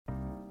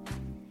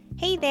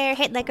Hey there,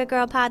 Hit Like a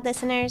Girl pod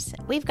listeners.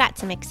 We've got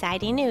some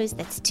exciting news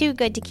that's too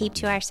good to keep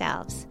to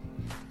ourselves.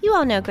 You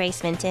all know Grace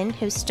Vinton,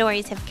 whose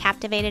stories have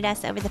captivated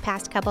us over the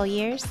past couple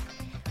years.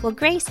 Well,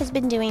 Grace has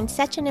been doing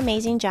such an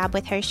amazing job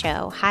with her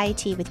show,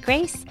 HITea With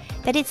Grace,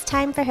 that it's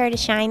time for her to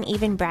shine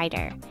even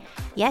brighter.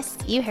 Yes,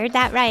 you heard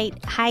that right.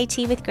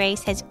 HITea With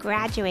Grace has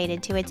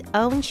graduated to its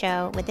own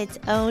show with its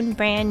own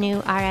brand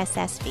new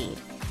RSS feed.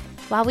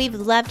 While we've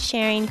loved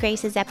sharing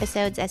Grace's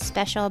episodes as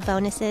special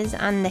bonuses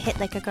on the Hit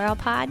Like a Girl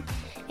pod,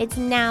 it's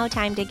now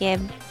time to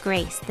give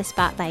Grace the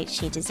spotlight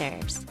she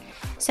deserves.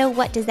 So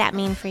what does that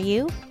mean for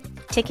you?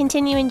 To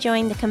continue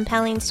enjoying the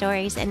compelling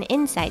stories and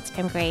insights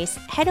from Grace,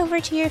 head over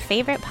to your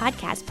favorite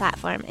podcast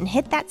platform and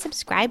hit that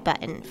subscribe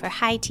button for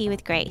HITea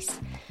With Grace.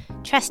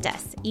 Trust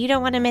us, you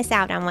don't want to miss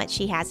out on what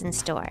she has in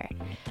store.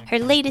 Her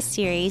latest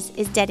series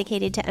is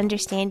dedicated to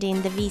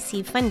understanding the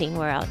VC funding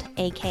world,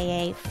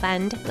 aka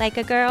Fund Like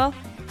a Girl.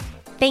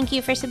 Thank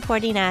you for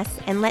supporting us,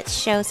 and let's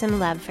show some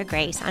love for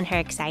Grace on her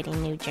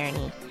exciting new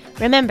journey.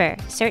 Remember,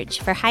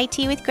 search for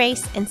HITea With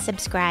Grace and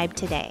subscribe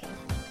today.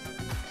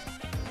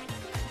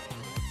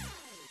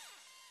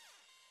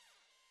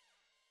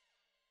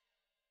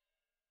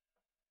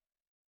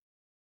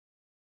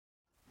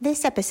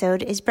 This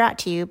episode is brought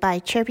to you by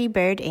Chirpy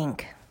Bird,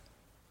 Inc.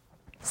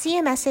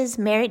 CMS's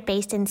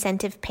Merit-Based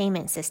Incentive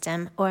Payment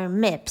System, or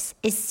MIPS,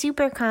 is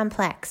super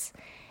complex,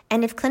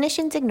 and if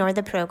clinicians ignore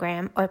the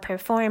program or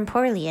perform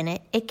poorly in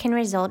it, it can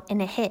result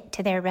in a hit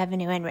to their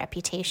revenue and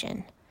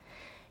reputation.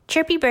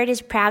 Chirpy Bird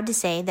is proud to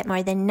say that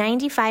more than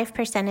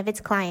 95% of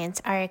its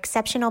clients are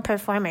exceptional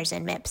performers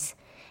in MIPS,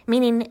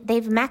 meaning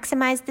they've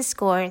maximized the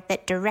score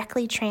that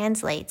directly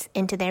translates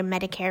into their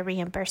Medicare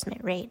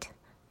reimbursement rate.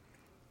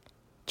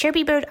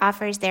 Chirpy Bird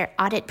offers their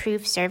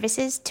audit-proof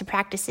services to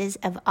practices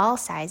of all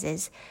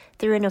sizes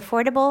through an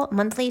affordable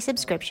monthly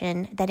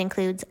subscription that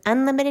includes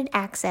unlimited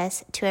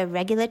access to a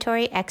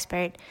regulatory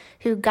expert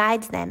who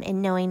guides them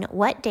in knowing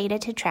what data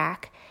to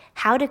track,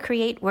 how to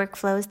create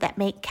workflows that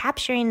make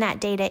capturing that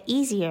data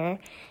easier,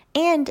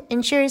 and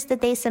ensures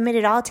that they submit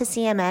it all to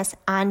CMS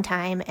on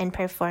time and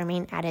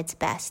performing at its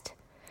best.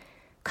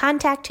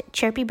 Contact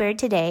Chirpy Bird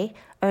today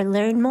or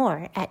learn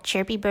more at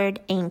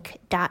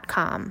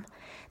chirpybirdinc.com.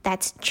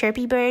 That's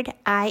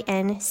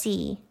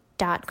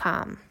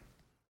chirpybirdinc.com.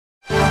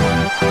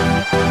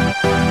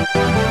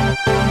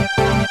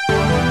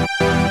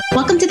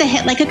 Welcome to the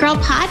Hit Like a Girl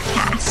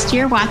podcast.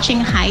 You're watching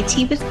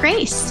HITea With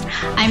Grace.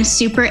 I'm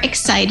super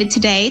excited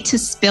today to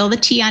spill the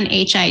tea on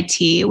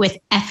HIT with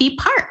Effie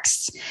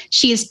Parks.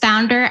 She is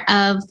founder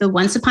of the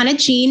Once Upon a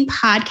Gene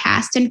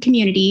podcast and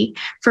community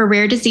for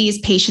rare disease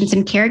patients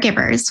and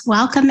caregivers.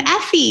 Welcome,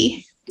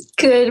 Effie.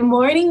 Good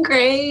morning,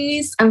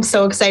 Grace. I'm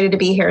so excited to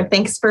be here.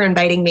 Thanks for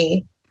inviting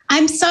me.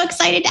 I'm so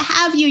excited to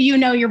have you. You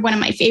know, you're one of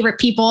my favorite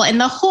people in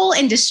the whole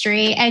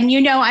industry. And you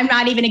know, I'm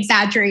not even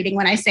exaggerating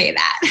when I say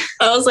that.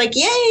 I was like,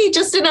 yay,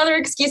 just another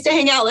excuse to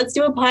hang out. Let's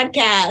do a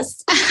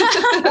podcast.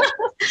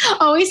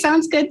 Always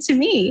sounds good to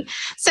me.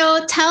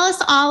 So tell us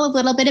all a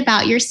little bit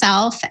about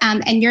yourself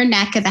and your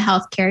neck of the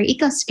healthcare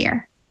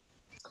ecosphere.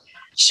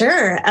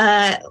 Sure.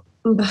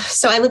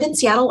 So I live in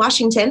Seattle,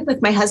 Washington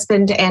with my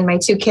husband and my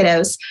two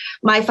kiddos.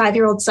 My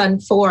 5-year-old son,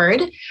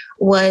 Ford,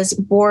 was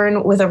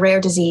born with a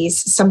rare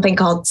disease, something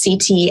called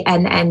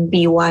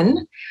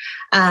CTNNB1.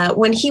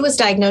 When he was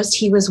diagnosed,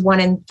 he was 1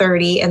 in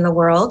 30 in the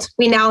world.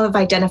 We now have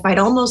identified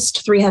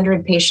almost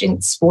 300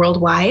 patients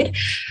worldwide.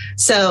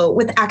 So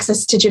with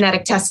access to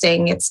genetic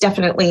testing, it's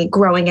definitely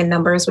growing in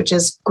numbers, which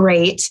is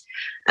great.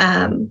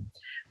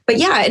 But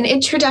yeah, an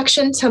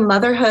introduction to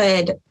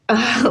motherhood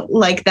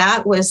like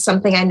that was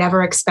something I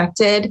never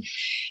expected.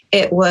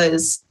 It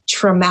was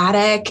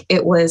traumatic.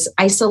 It was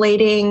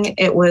isolating.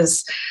 It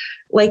was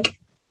like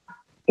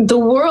the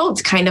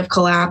world kind of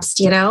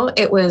collapsed, you know.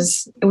 It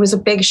was a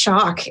big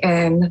shock,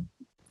 and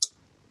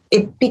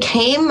it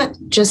became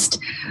just,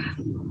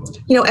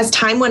 you know, as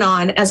time went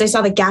on, as I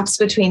saw the gaps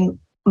between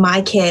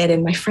my kid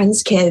and my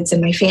friends' kids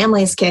and my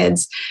family's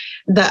kids,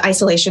 the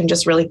isolation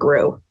just really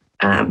grew,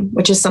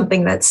 which is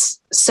something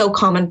that's so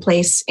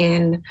commonplace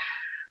in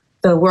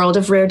the world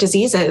of rare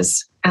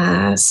diseases.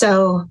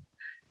 So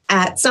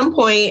at some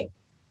point,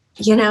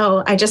 you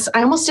know, I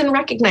almost didn't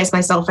recognize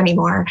myself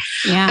anymore.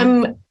 Yeah.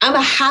 I'm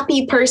a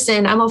happy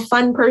person. I'm a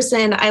fun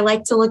person. I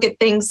like to look at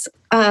things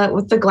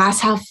with the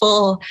glass half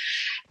full.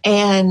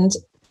 And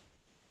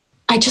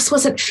I just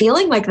wasn't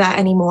feeling like that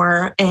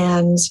anymore.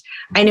 And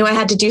I knew I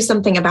had to do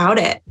something about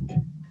it.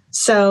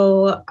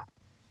 So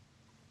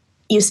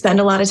you spend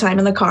a lot of time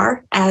in the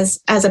car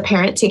as a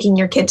parent, taking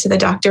your kid to the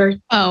doctor.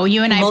 Oh,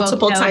 you and I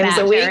multiple both know times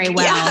that a week. Very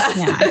well.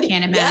 Yeah, I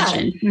can't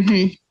imagine. Yeah.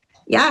 Mm-hmm.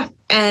 Yeah.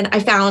 And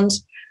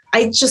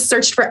I just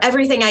searched for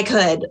everything I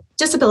could: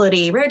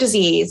 disability, rare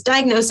disease,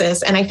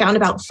 diagnosis. And I found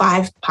about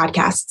 5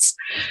 podcasts,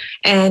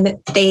 and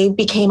they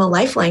became a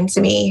lifeline to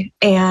me,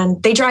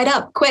 and they dried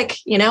up quick.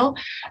 You know,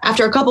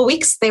 after a couple of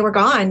weeks, they were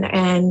gone.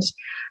 And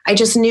I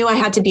just knew I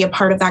had to be a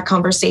part of that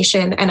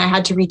conversation, and I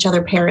had to reach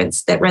other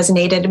parents that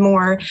resonated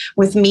more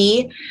with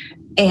me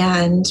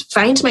and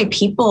find my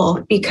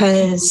people,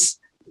 because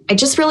I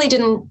just really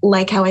didn't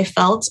like how I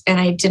felt, and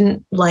I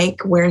didn't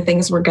like where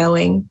things were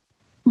going.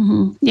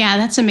 Mm-hmm. Yeah,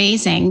 that's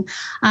amazing.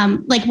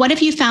 What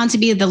have you found to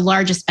be the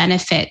largest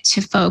benefit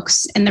to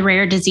folks in the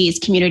rare disease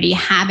community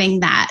having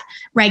that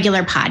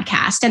regular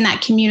podcast and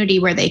that community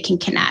where they can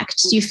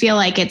connect? Do you feel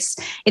like it's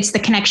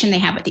the connection they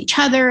have with each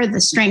other, the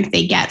strength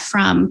they get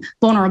from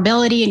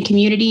vulnerability and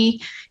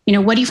community?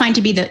 What do you find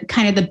to be the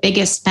kind of the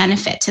biggest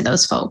benefit to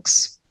those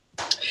folks?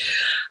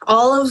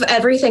 All of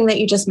everything that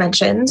you just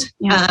mentioned.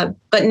 Yeah.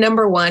 But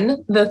number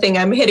one, the thing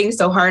I'm hitting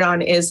so hard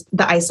on is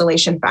the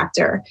isolation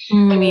factor.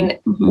 I mean,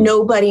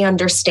 nobody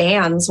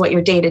understands what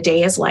your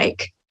day-to-day is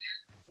like.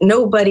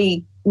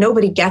 Nobody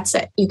gets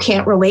it. You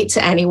can't relate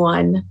to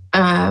anyone.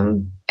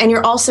 And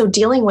you're also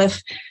dealing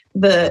with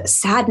the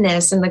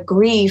sadness and the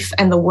grief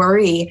and the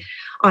worry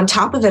on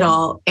top of it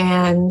all.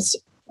 And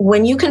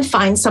when you can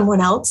find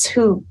someone else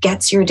who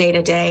gets your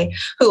day-to-day,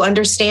 who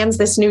understands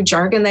this new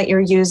jargon that you're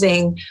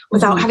using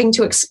without having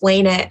to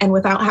explain it and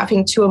without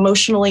having to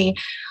emotionally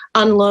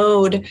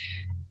unload,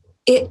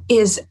 it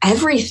is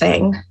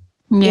everything.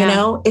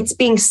 Yeah. It's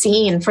being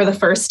seen for the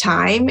first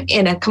time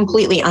in a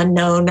completely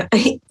unknown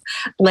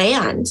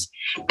land.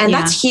 And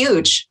that's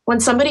huge.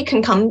 When somebody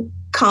can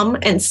come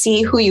and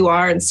see who you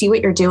are and see what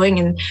you're doing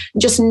and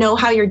just know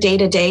how your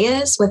day-to-day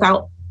is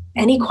without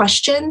any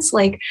questions,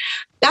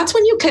 that's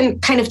when you can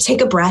kind of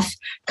take a breath,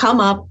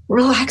 come up,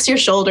 relax your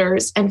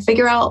shoulders, and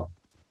figure out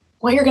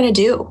what you're going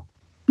to do.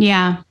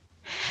 Yeah.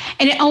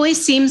 And it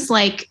always seems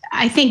like,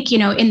 I think,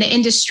 in the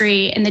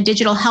industry, in the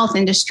digital health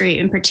industry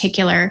in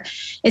particular,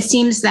 it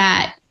seems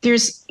that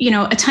there's,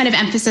 a ton of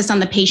emphasis on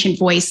the patient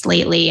voice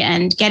lately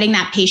and getting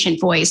that patient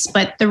voice,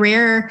 but the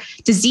rare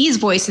disease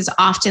voice is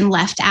often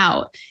left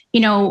out.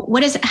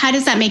 How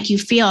does that make you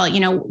feel?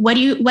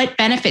 What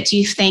benefit do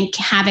you think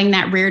having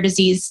that rare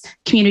disease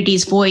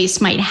community's voice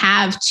might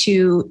have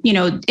to,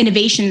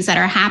 innovations that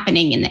are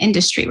happening in the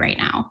industry right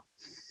now?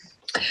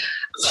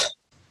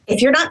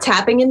 If you're not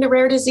tapping into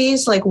rare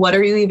disease, what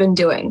are you even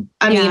doing?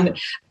 I mean,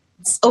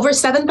 over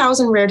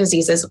 7,000 rare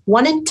diseases,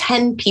 1 in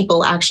 10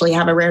 people actually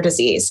have a rare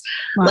disease.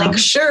 Wow.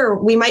 Sure,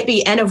 we might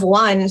be N of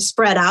 1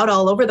 spread out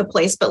all over the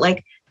place, but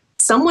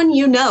someone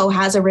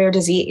has a rare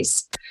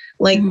disease.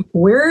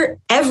 We're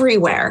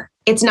everywhere.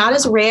 It's not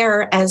as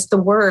rare as the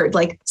word.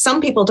 Some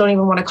people don't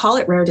even want to call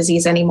it rare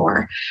disease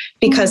anymore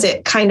because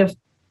it kind of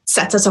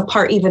sets us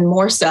apart even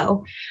more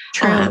so.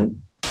 True.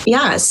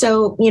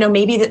 So,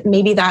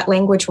 maybe that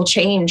language will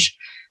change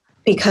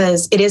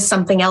because it is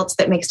something else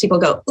that makes people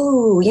go,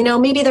 ooh,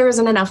 maybe there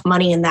isn't enough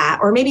money in that,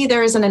 or maybe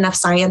there isn't enough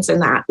science in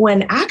that,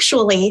 when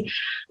actually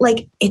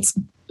it's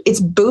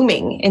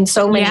booming in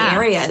so many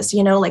areas,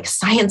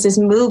 science is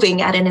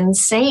moving at an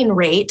insane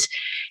rate.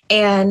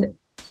 And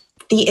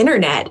the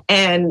internet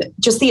and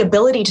just the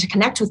ability to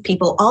connect with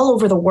people all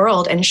over the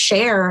world and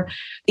share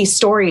these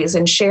stories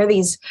and share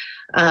these,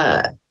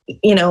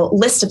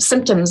 list of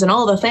symptoms and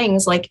all the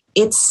things,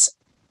 it's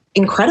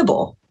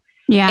incredible.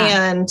 Yeah.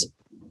 And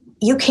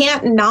you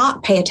can't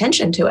not pay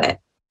attention to it.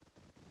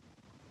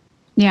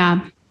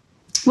 Yeah.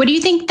 What do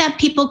you think that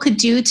people could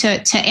do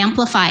to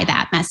amplify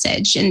that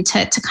message and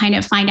to kind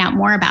of find out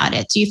more about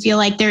it? Do you feel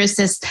like there is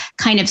this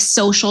kind of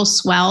social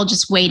swell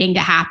just waiting to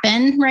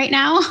happen right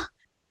now?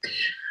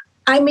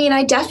 I mean,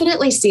 I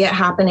definitely see it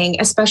happening,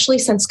 especially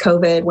since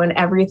COVID, when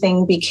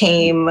everything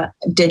became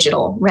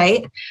digital,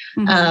 right?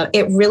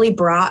 It really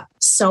brought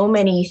so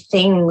many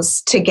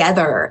things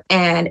together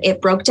and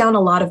it broke down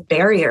a lot of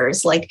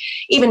barriers,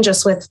 even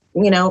just with,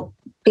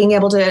 being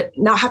able to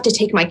not have to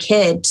take my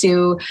kid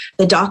to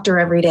the doctor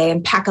every day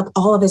and pack up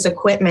all of his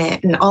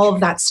equipment and all of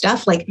that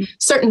stuff,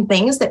 certain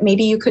things that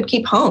maybe you could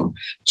keep home,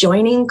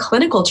 joining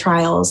clinical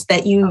trials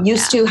that you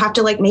used to have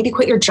to maybe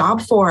quit your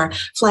job for,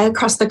 fly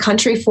across the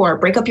country for,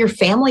 break up your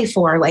family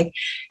for,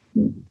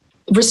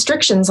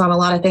 restrictions on a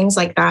lot of things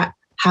like that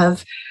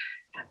have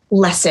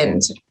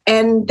lessened,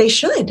 and they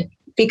should,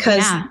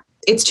 because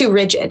it's too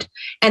rigid.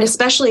 And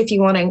especially if you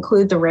want to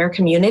include the rare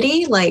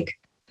community,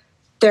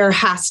 there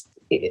has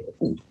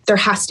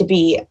to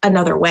be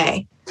another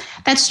way.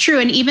 That's true.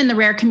 And even the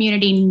rare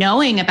community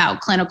knowing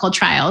about clinical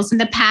trials in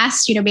the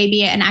past,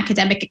 maybe an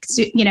academic,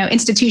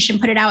 institution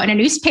put it out in a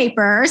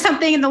newspaper or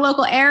something in the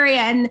local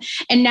area. And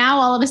now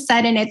all of a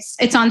sudden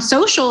it's on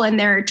social and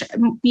they're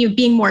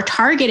being more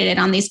targeted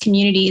on these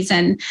communities.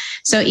 And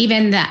so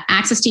even the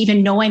access to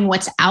even knowing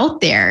what's out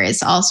there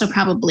is also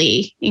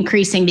probably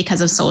increasing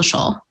because of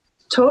social.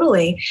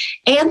 Totally.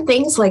 And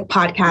things like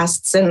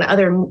podcasts and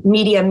other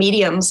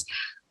mediums,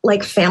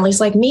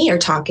 families like me are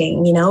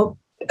talking,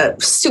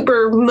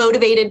 super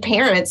motivated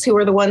parents who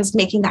are the ones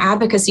making the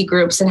advocacy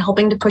groups and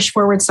helping to push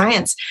forward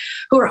science,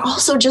 who are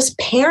also just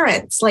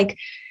parents.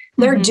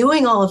 They're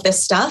doing all of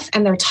this stuff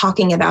and they're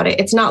talking about it.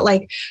 It's not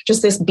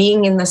just this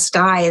being in the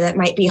sky that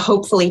might be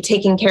hopefully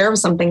taking care of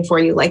something for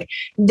you.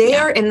 They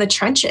are in the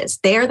trenches.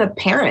 They are the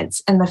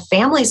parents and the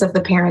families of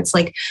the parents,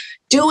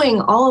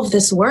 doing all of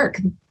this work.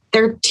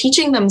 They're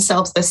teaching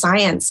themselves the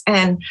science.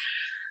 And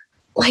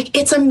like,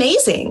 it's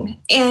amazing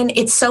and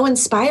it's so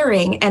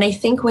inspiring. And I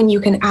think when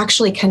you can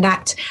actually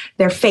connect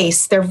their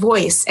face, their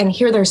voice, and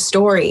hear their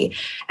story,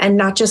 and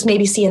not just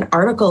maybe see an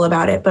article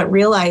about it, but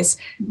realize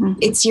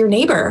it's your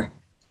neighbor.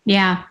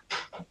 Yeah.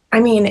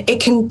 I mean,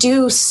 it can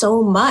do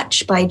so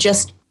much by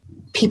just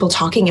people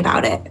talking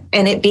about it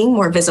and it being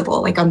more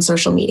visible, like on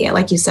social media,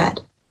 like you said.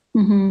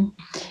 Mm-hmm.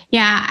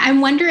 Yeah.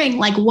 I'm wondering,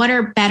 like, what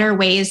are better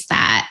ways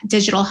that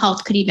digital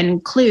health could even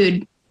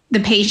include the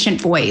patient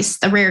voice,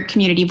 the rare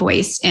community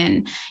voice?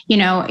 And,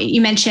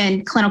 you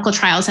mentioned clinical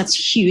trials. That's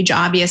huge,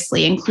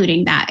 obviously,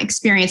 including that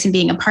experience and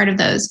being a part of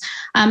those.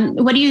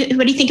 What do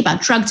you think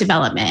about drug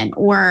development,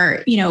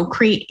 or,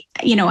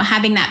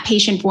 having that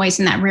patient voice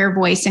and that rare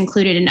voice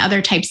included in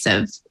other types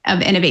of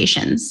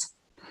innovations?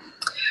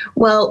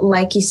 Well,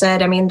 like you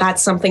said, I mean,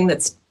 that's something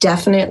that's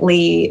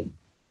definitely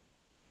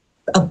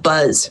a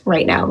buzz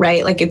right now,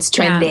 right? Like, it's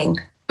trending,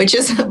 which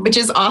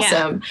is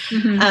awesome. Yeah.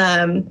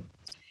 Mm-hmm.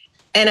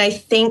 And I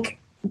think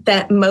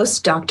that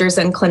most doctors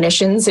and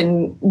clinicians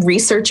and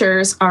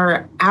researchers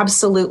are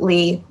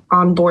absolutely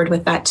on board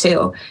with that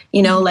too.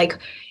 Like,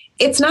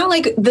 it's not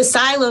like the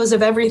silos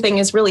of everything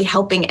is really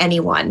helping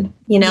anyone,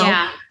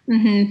 Yeah.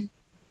 Mm-hmm.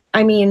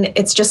 I mean,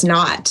 it's just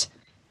not.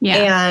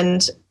 Yeah.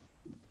 And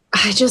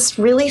I just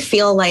really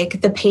feel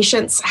like the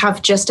patients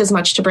have just as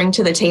much to bring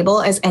to the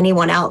table as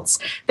anyone else.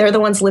 They're the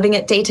ones living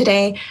it day to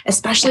day,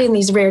 especially in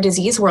these rare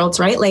disease worlds,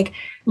 right? Like,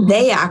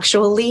 they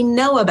actually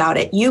know about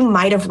it. You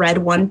might have read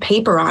one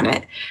paper on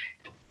it.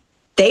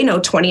 They know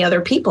 20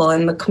 other people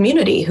in the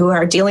community who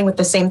are dealing with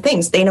the same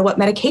things. They know what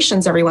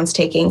medications everyone's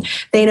taking.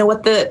 They know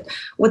what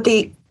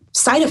the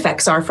side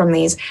effects are from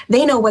these.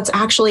 They know what's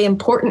actually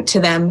important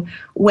to them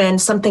when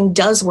something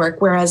does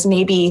work. Whereas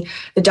maybe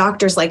the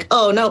doctor's like,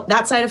 oh no,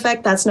 that side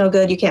effect, that's no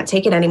good. You can't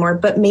take it anymore.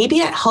 But maybe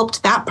it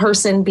helped that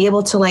person be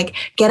able to, like,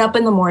 get up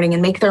in the morning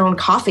and make their own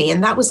coffee.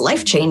 And that was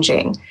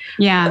life-changing.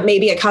 Yeah. But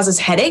maybe it causes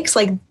headaches.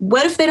 Like,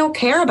 what if they don't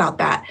care about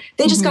that?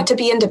 They just got to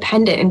be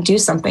independent and do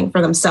something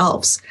for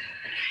themselves.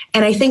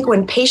 And I think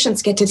when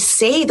patients get to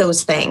say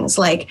those things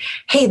like,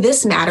 hey,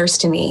 this matters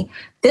to me,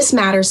 this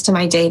matters to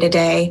my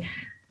day-to-day,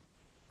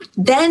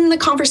 then the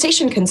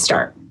conversation can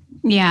start.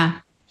 Yeah,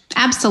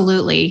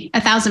 absolutely.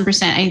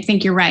 1,000%. I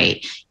think you're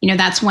right.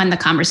 That's when the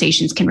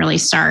conversations can really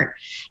start.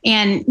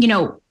 And,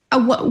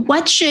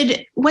 what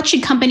should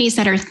companies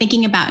that are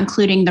thinking about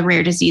including the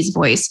rare disease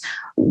voice,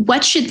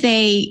 what should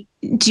they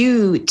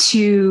do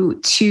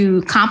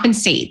to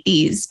compensate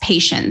these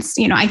patients?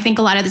 I think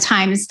a lot of the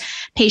times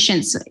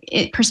patients'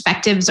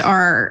 perspectives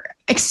are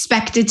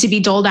expected to be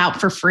doled out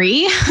for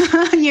free,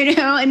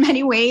 in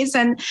many ways.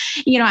 And,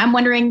 I'm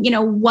wondering,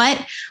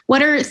 what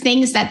are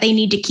things that they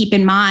need to keep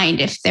in mind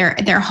if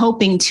they're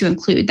hoping to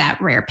include that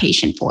rare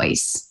patient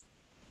voice?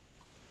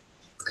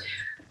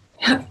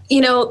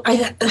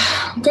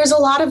 There's a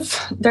lot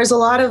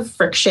of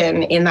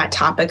friction in that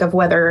topic of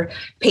whether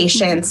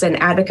patients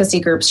and advocacy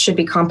groups should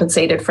be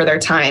compensated for their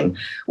time,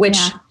 which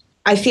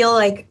I feel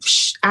like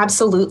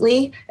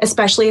absolutely,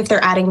 especially if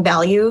they're adding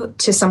value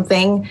to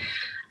something,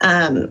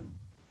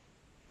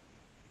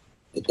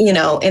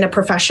 in a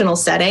professional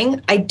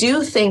setting. I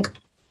do think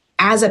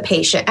as a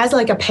patient, as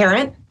like a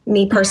parent,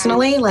 me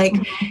personally, like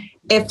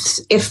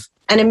if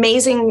an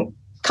amazing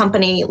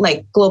company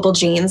like Global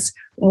Genes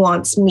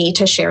wants me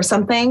to share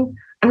something,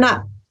 I'm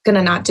not going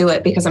to not do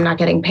it because I'm not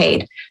getting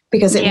paid,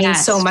 because it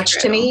means so much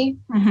to me.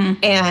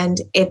 And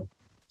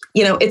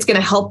it's going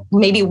to help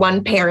maybe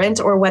one parent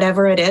or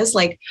whatever it is.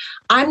 Like,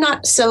 I'm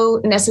not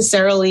so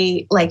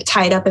necessarily like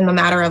tied up in the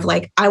matter of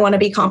like, I want to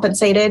be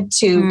compensated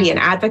to be an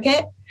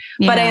advocate,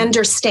 but I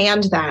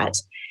understand that.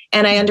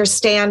 And I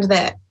understand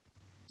that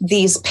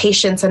these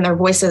patients and their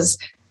voices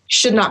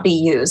should not be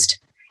used,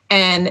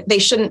 and they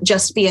shouldn't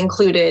just be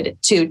included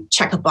to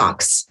check a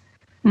box.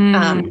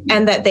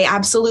 And that they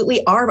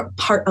absolutely are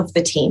part of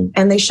the team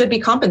and they should be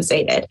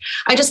compensated.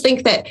 I just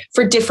think that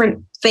for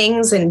different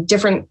things and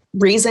different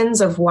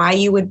reasons of why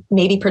you would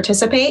maybe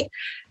participate,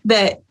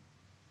 that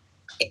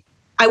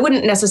I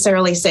wouldn't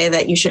necessarily say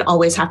that you should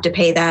always have to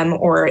pay them,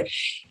 or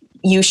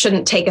you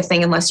shouldn't take a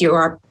thing unless you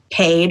are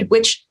paid,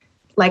 which,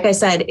 like I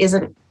said,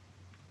 isn't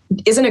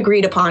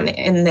agreed upon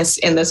in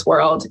this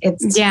world.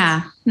 It's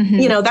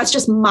that's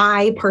just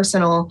my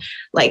personal,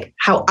 like,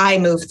 how I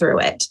move through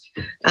it.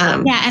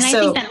 And I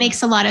think that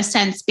makes a lot of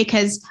sense,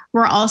 because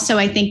we're also,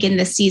 I think, in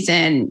this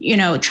season,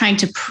 trying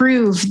to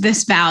prove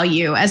this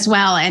value as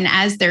well. And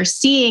as they're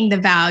seeing the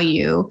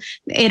value,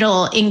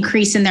 it'll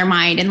increase in their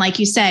mind. And like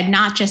you said,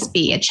 not just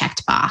be a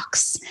checked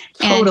box,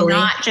 and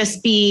not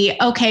just be,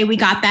 okay, we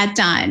got that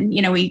done.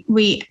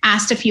 We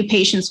asked a few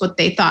patients what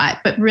they thought,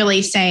 but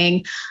really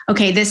saying,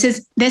 okay,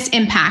 this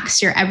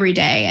impacts your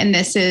everyday. And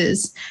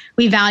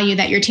we value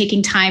that you're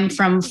taking time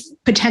from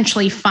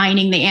potentially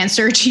finding the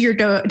answer to your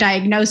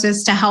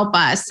diagnosis to help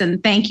us.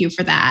 And thank you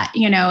for that,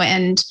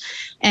 and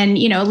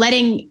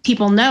letting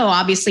people know,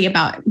 obviously,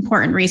 about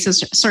important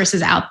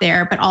resources out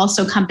there, but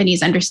also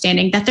companies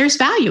understanding that there's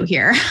value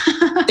here.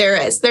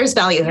 There's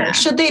value here.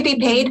 Should they be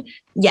paid?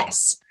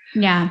 Yes.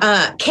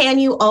 Yeah. Can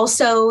you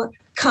also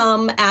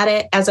come at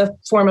it as a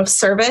form of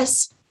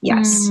service?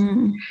 Yes.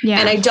 Yeah.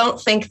 And I don't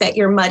think that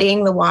you're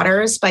muddying the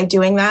waters by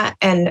doing that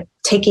and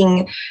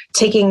taking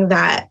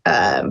that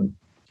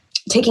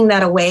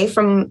away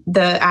from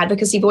the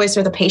advocacy voice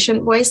or the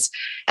patient voice,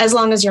 as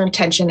long as your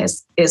intention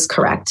is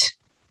correct.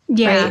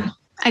 Yeah. Right?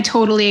 I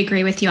totally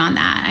agree with you on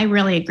that. I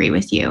really agree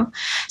with you.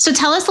 So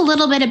tell us a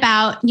little bit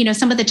about,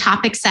 some of the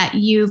topics that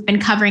you've been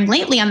covering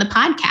lately on the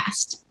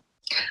podcast.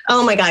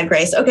 Oh my God,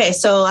 Grace. Okay.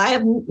 So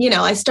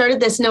I started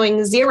this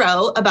knowing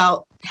zero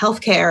about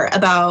healthcare,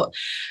 about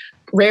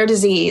rare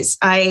disease.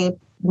 I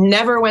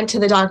never went to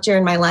the doctor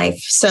in my life.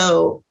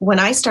 So when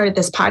I started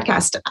this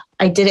podcast,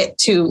 I did it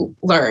to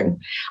learn.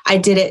 I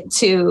did it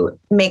to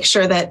make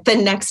sure that the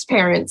next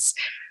parent's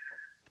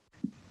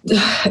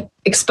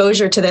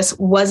exposure to this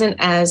wasn't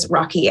as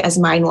rocky as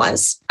mine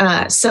was.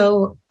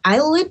 So I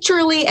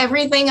literally,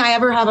 everything I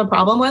ever have a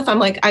problem with, I'm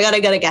like, I gotta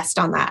get a guest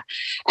on that.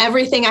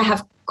 Everything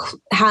I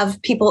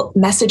have people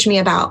message me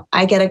about,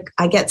 I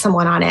get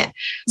someone on it.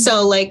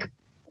 So like,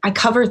 I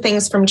cover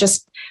things from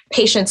just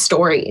patient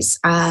stories.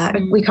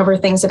 We cover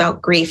things about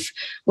grief.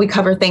 We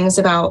cover things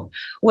about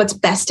what's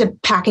best to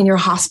pack in your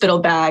hospital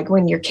bag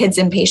when your kid's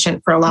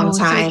inpatient for a long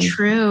time. So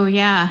true.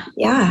 Yeah.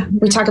 Yeah.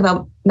 We talk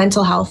about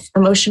mental health,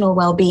 emotional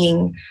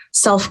well-being,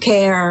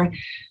 self-care.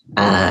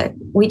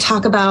 We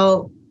talk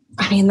about,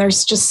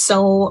 there's just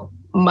so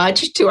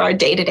much to our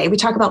day-to-day. We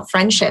talk about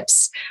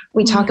friendships.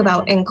 We talk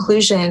about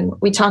inclusion.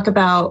 We talk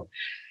about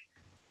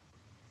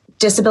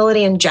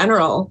disability in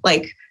general.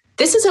 Like,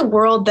 this is a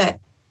world that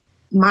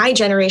my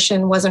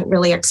generation wasn't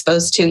really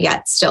exposed to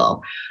yet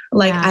still.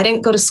 Like, I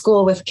didn't go to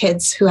school with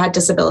kids who had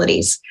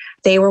disabilities.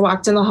 They were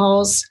walked in the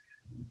halls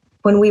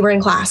when we were in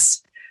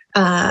class.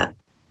 I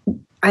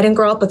didn't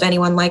grow up with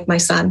anyone like my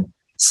son.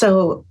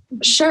 So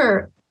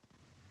sure,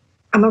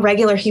 I'm a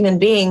regular human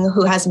being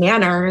who has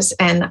manners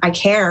and I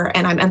care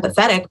and I'm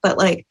empathetic, but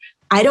like,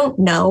 I don't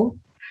know.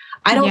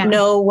 I don't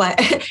know what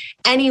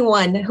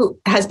anyone who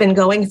has been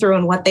going through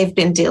and what they've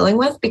been dealing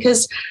with,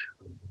 because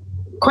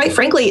quite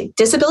frankly,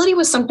 disability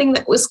was something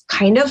that was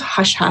kind of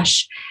hush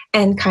hush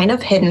and kind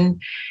of hidden.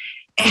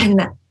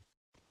 And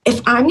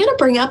if I'm going to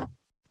bring up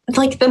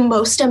like the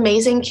most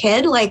amazing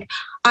kid, like,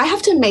 I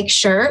have to make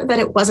sure that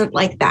it wasn't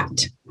like that.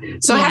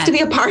 So I have to be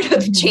a part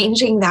of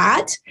changing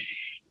that.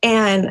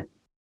 And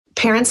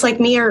parents like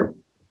me are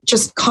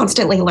just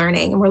constantly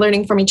learning, and we're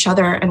learning from each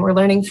other, and we're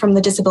learning from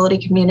the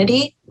disability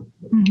community.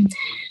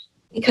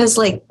 Because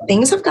like,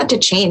 things have got to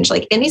change.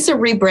 Like, it needs a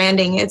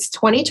rebranding. It's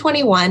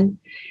 2021.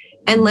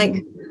 And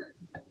like,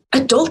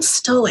 adults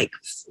still like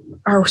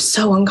are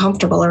so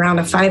uncomfortable around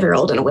a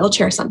 5-year-old in a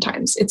wheelchair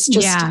sometimes. It's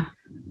just,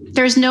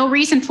 there's no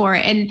reason for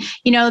it. And,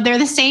 they're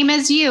the same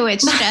as you.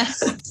 It's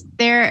just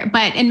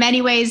but in many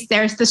ways,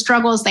 there's the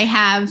struggles they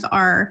have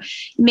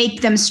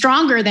make them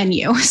stronger than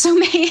you. So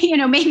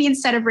maybe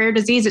instead of rare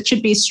disease, it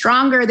should be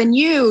stronger than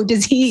you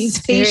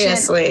disease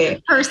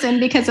patient person,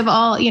 because of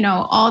all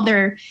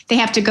they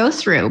have to go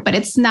through. But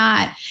it's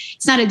not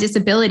a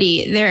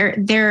disability.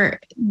 Their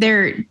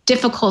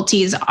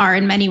difficulties are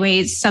in many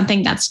ways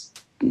something that's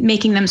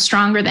making them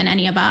stronger than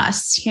any of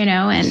us,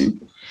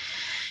 and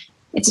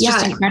it's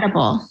just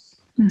incredible.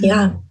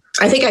 Yeah.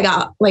 I think I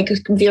got like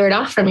veered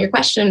off from your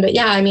question, but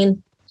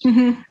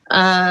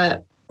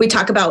we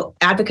talk about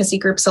advocacy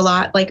groups a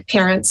lot. Like,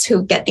 parents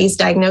who get these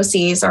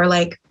diagnoses are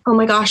like, oh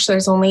my gosh,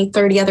 there's only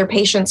 30 other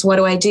patients. What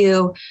do I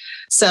do?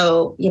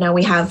 So,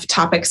 we have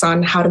topics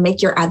on how to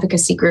make your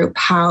advocacy group,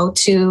 how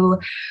to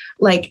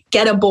like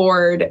get a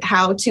board,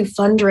 how to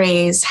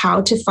fundraise,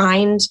 how to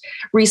find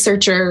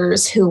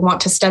researchers who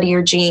want to study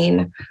your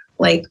gene.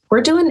 Like, we're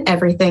doing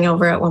everything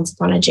over at Once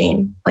Upon a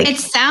Gene. Like, it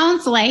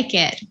sounds like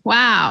it.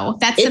 Wow.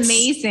 That's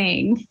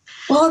amazing.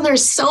 Well, and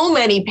there's so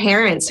many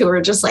parents who are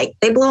just like,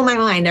 they blow my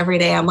mind every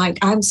day. I'm like,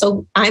 I'm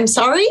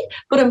sorry,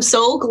 but I'm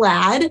so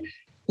glad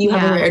you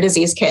have a rare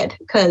disease kid,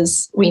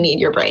 because we need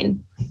your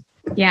brain.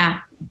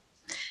 Yeah.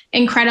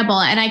 Incredible.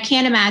 And I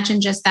can't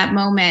imagine just that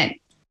moment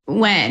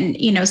when,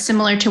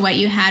 similar to what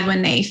you had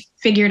when they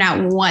figured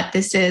out what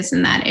this is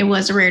and that it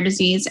was a rare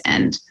disease,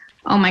 and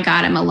oh my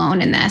God, I'm alone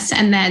in this.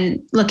 And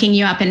then looking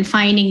you up and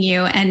finding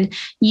you, and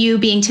you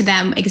being to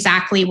them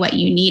exactly what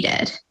you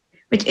needed,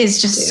 which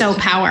is just so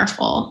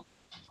powerful.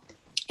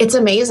 It's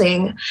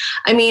amazing.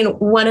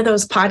 One of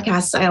those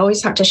podcasts, I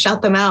always have to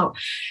shout them out,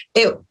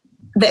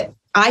 that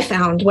I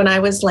found when I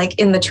was like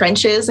in the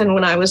trenches and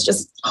when I was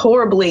just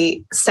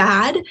horribly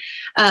sad,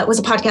 was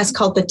a podcast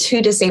called The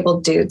Two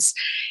Disabled Dudes.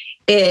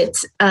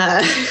 That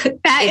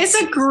is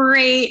a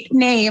great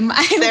name.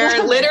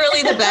 They're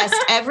literally the best.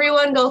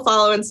 Everyone go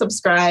follow and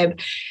subscribe.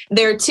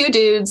 They're two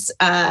dudes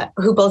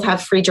who both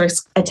have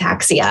Friedreich's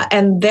ataxia,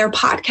 and their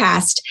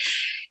podcast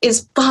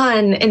is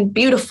fun and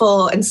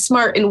beautiful and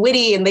smart and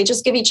witty, and they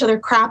just give each other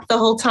crap the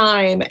whole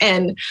time.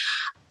 And,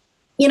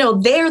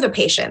 they're the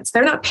patients.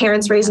 They're not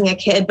parents raising a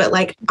kid, but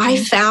like, I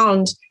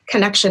found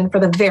connection for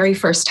the very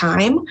first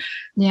time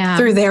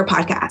through their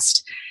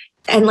podcast.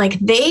 And like,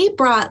 they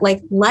brought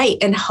like light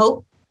and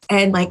hope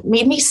and like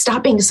made me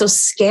stop being so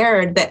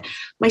scared that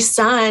my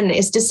son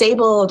is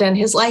disabled and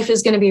his life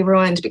is going to be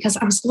ruined, because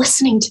I was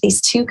listening to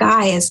these two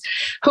guys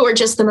who are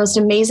just the most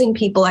amazing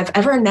people I've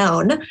ever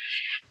known.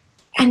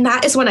 And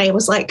that is when I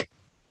was like,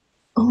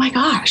 oh my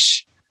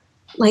gosh,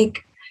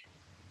 like,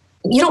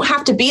 you don't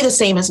have to be the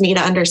same as me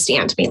to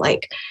understand me.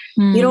 Like,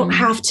 you don't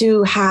have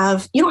to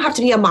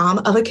be a mom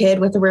of a kid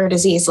with a rare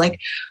disease. Like,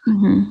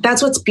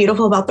 that's what's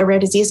beautiful about the rare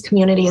disease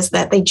community, is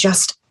that they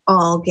just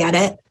all get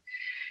it.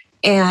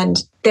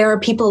 And there are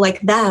people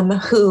like them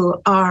who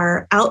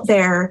are out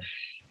there,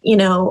 you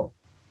know,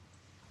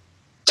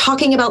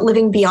 talking about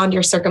living beyond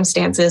your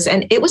circumstances.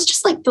 And it was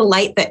just like the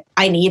light that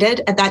I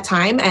needed at that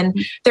time.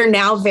 And they're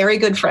now very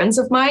good friends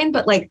of mine.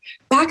 But like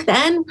back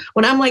then,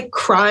 when I'm like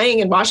crying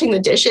and washing the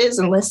dishes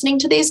and listening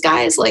to these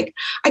guys, like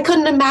I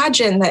couldn't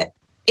imagine that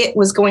it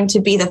was going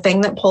to be the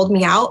thing that pulled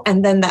me out,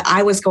 and then that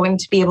I was going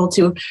to be able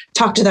to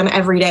talk to them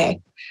every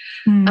day.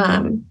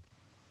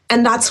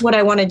 And that's what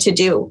I wanted to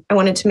do. I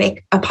wanted to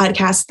make a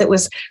podcast that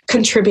was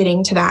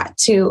contributing to that,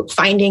 to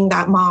finding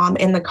that mom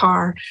in the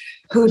car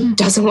who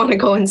doesn't want to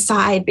go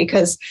inside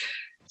because,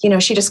 you know,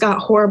 she just got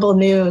horrible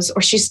news,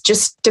 or she's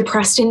just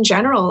depressed in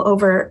general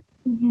over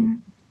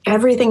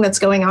everything that's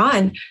going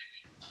on.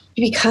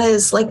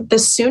 Because like the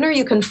sooner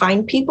you can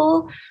find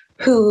people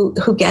who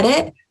get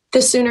it,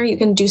 the sooner you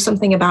can do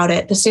something about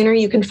it, the sooner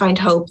you can find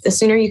hope, the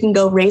sooner you can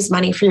go raise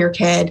money for your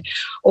kid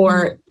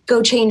or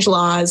go change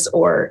laws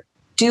or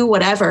do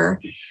whatever,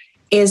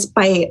 is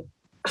by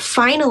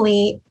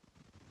finally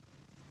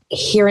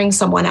hearing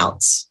someone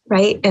else,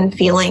 right? And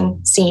feeling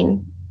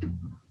seen.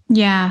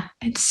 Yeah,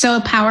 it's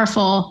so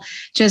powerful.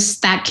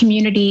 Just that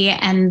community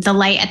and the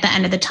light at the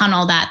end of the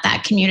tunnel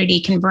that community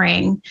can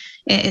bring.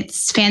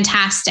 It's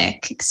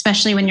fantastic,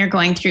 especially when you're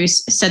going through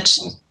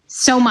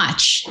so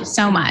much.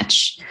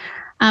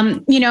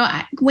 You know,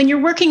 when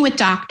you're working with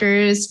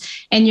doctors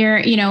and you're,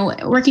 you know,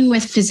 working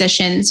with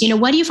physicians, you know,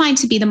 what do you find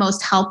to be the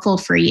most helpful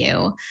for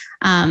you?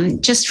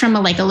 Just from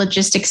a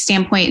logistics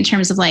standpoint, in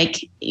terms of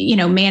like, you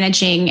know,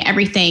 managing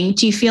everything.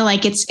 Do you feel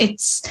like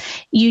it's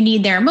you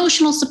need their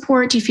emotional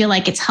support? Do you feel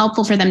like it's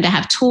helpful for them to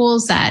have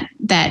tools that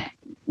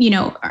you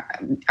know,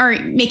 are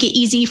make it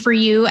easy for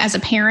you as a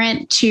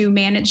parent to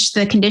manage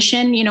the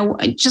condition? You know,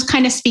 just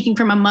kind of speaking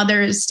from a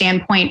mother's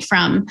standpoint,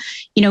 from,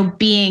 you know,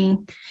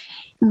 being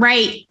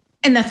right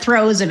in the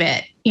throes of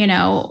it, you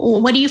know,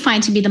 what do you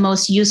find to be the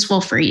most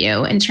useful for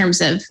you in terms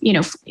of, you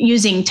know,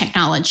 using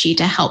technology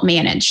to help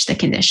manage the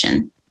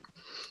condition?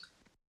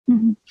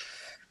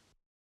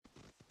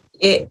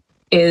 It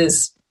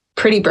is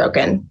pretty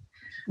broken.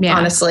 Yeah.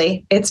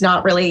 Honestly, it's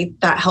not really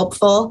that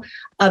helpful.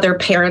 Other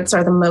parents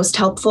are the most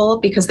helpful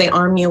because they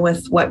arm you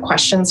with what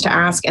questions to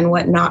ask and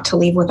what not to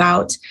leave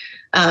without.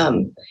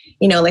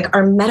 You know, like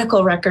our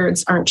medical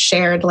records aren't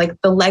shared, like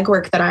the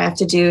legwork that I have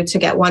to do to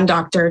get one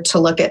doctor to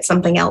look at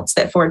something else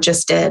that Ford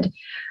just did.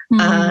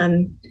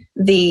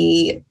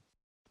 The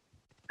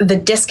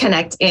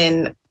disconnect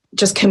in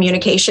just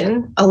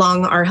communication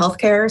along our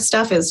healthcare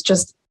stuff is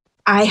just,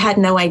 I had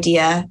no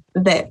idea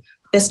that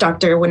this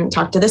doctor wouldn't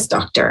talk to this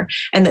doctor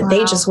and that they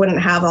just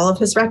wouldn't have all of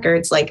his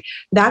records. Like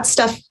that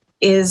stuff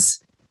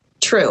is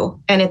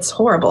true and it's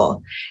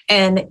horrible.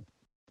 And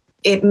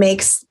it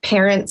makes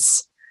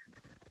parents,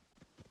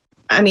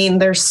 I mean,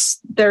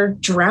 they're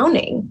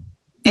drowning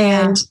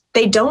and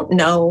they don't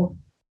know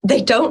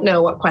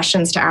what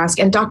questions to ask.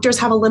 And doctors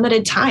have a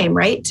limited time,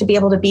 right? To be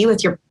able to be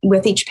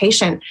with each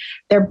patient.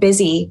 They're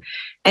busy.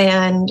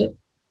 And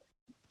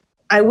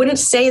I wouldn't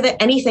say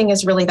that anything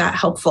is really that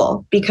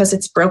helpful because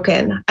it's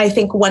broken. I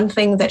think one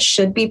thing that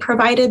should be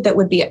provided that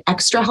would be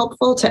extra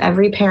helpful to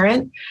every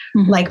parent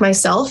like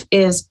myself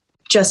is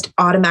just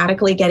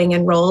automatically getting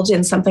enrolled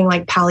in something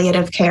like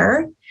palliative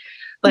care.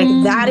 Like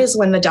that is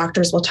when the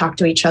doctors will talk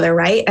to each other,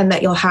 right? And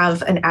that you'll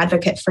have an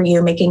advocate for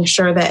you, making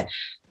sure that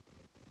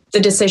the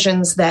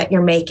decisions that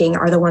you're making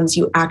are the ones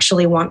you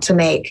actually want to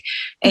make.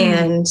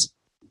 And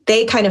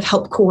they kind of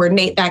help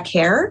coordinate that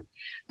care,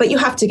 but you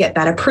have to get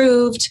that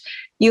approved.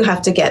 You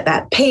have to get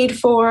that paid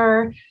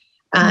for.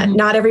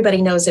 Not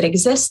everybody knows it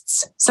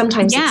exists.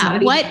 Sometimes it's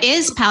not. What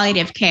is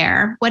palliative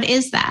care? What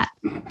is that?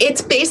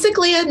 It's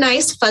basically a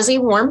nice, fuzzy,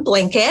 warm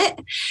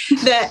blanket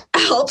that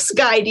helps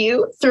guide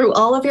you through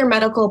all of your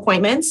medical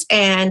appointments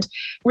and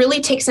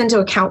really takes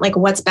into account like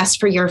what's best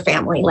for your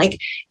family. Like,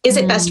 is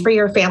it best for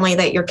your family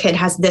that your kid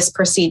has this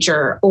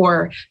procedure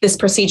or this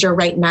procedure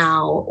right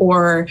now?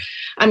 Or,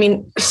 I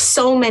mean,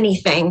 so many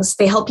things.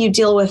 They help you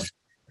deal with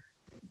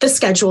the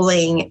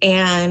scheduling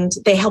and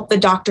they help the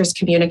doctors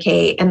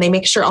communicate and they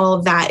make sure all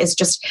of that is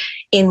just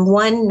in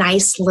one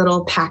nice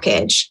little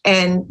package.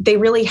 And they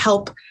really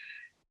help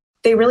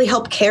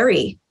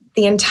carry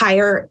the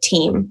entire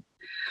team,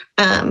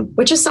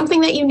 which is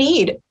something that you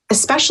need,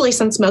 especially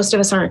since most of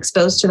us aren't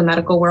exposed to the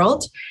medical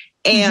world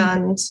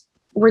and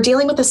we're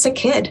dealing with a sick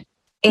kid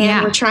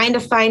and we're trying to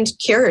find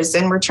cures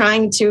and we're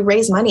trying to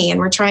raise money and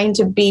we're trying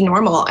to be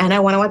normal. And I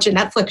want to watch a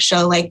Netflix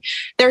show. Like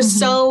there's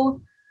so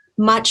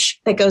much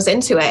that goes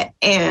into it.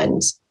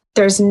 And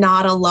there's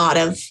not a lot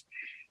of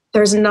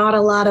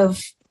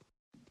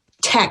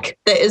tech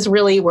that is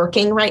really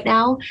working right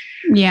now.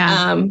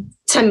 Yeah.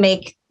 To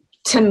make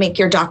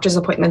your doctor's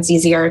appointments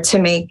easier, to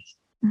make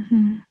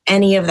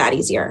any of that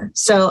easier.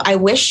 So I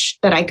wish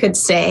that I could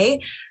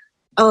say,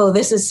 oh,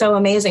 this is so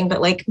amazing,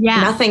 but like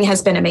nothing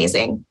has been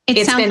amazing.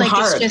 It sounds been like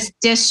hard. It's just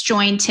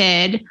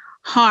disjointed,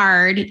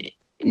 hard.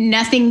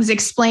 Nothing's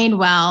explained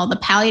well. The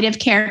palliative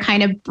care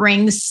kind of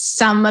brings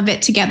some of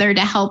it together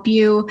to help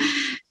you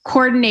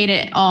coordinate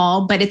it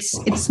all, but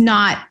it's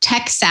not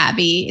tech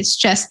savvy. It's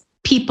just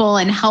people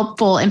and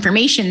helpful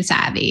information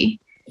savvy.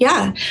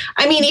 Yeah.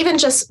 I mean, even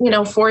just,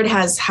 Ford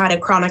has had a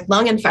chronic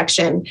lung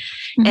infection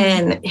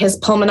and his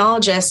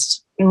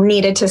pulmonologist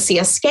needed to see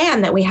a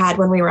scan that we had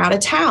when we were out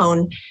of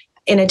town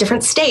in a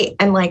different state.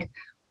 And like,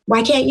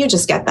 why can't you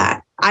just get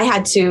that? I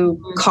had to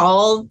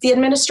call the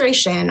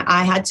administration.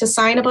 I had to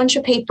sign a bunch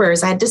of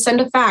papers. I had to send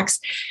a fax.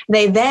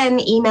 They then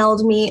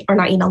mailed me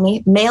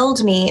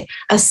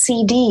a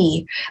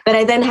CD that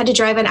I then had to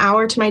drive an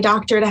hour to my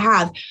doctor to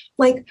have.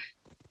 Like,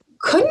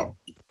 couldn't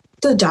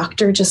the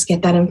doctor just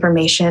get that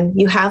information?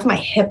 You have my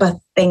HIPAA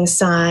thing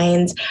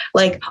signed.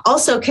 Like,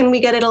 also, can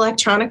we get it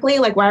electronically?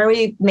 Like, why are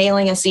we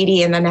mailing a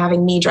CD and then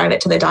having me drive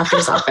it to the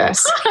doctor's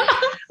office?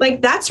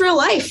 Like, that's real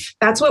life.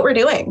 That's what we're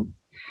doing.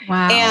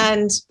 Wow.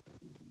 And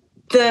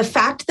the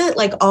fact that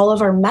like all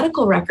of our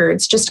medical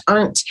records just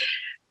aren't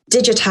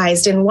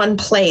digitized in one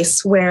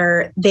place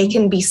where they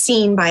can be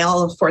seen by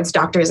all of Ford's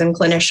doctors and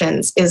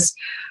clinicians is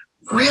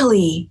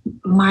really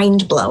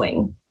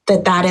mind-blowing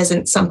that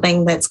isn't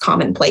something that's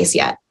commonplace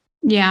yet.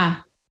 Yeah,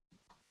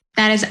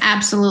 that is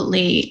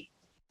absolutely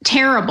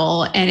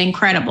terrible and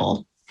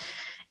incredible.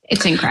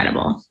 It's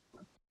incredible.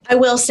 I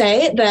will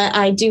say that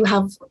I do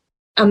have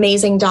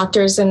amazing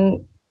doctors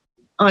on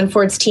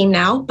Ford's team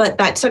now, but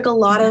that took a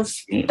lot of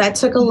that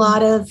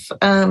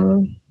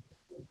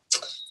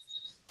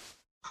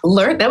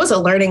was a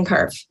learning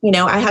curve.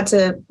 I had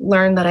to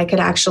learn that I could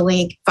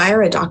actually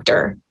fire a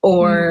doctor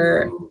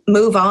or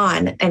move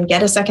on and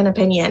get a second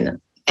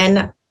opinion.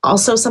 And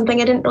also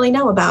something I didn't really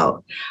know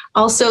about.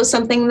 Also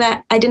something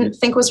that I didn't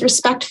think was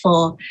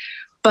respectful,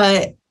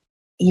 but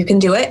you can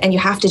do it and you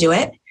have to do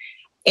it.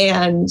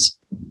 And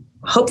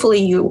hopefully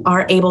you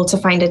are able to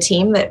find a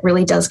team that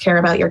really does care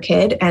about your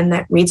kid and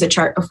that reads a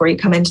chart before you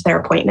come into their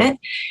appointment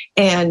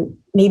and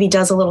maybe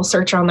does a little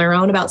search on their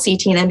own about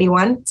CT and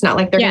NB1. It's not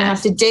like they're going to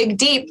have to dig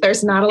deep.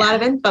 There's not a lot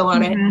of info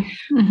on it,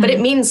 but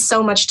it means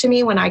so much to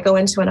me when I go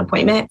into an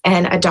appointment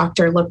and a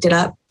doctor looked it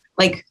up.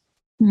 Like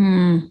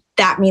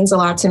that means a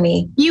lot to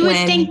me. You would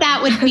think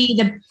that would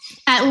be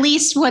at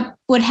least what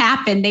would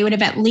happen. They would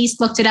have at least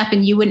looked it up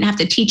and you wouldn't have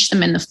to teach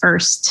them in the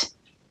first.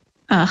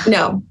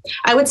 No,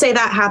 I would say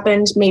that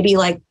happened maybe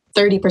like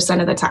 30%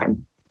 of the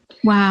time.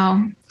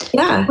 Wow.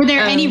 Yeah. Were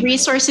there any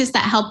resources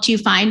that helped you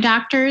find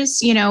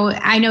doctors?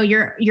 I know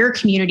your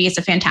community is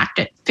a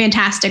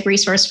fantastic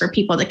resource for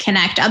people to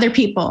connect other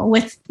people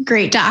with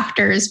great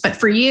doctors. But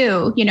for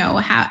you,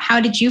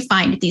 how did you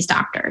find these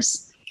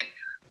doctors?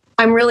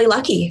 I'm really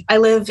lucky. I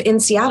live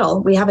in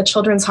Seattle. We have a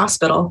children's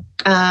hospital.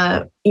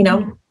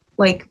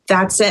 Like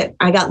that's it.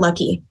 I got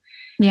lucky.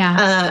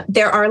 Yeah.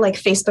 There are like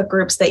Facebook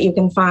groups that you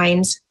can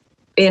find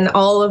in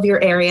all of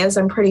your areas,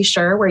 I'm pretty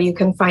sure, where you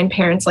can find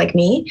parents like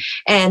me,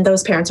 and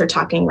those parents are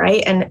talking,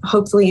 right? And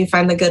hopefully you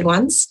find the good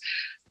ones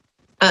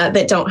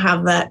that don't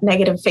have that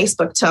negative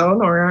Facebook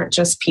tone or aren't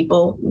just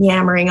people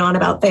yammering on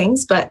about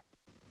things, but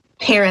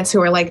parents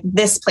who are like,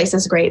 this place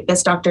is great,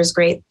 this doctor's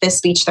great, this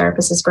speech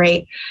therapist is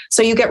great.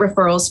 So you get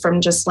referrals from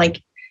just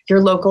like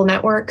your local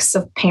networks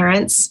of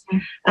parents.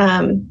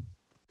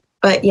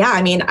 But yeah,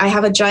 I mean, I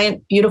have a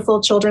giant,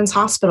 beautiful children's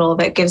hospital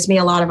that gives me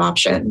a lot of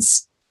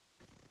options.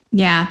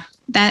 Yeah.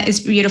 That is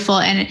beautiful.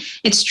 And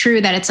it's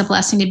true that it's a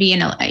blessing to be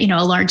in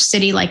a large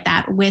city like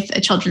that with a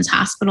children's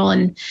hospital.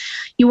 And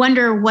you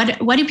wonder, what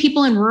do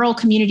people in rural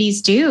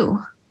communities do?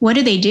 What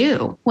do they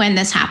do when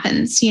this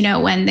happens?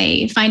 When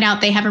they find out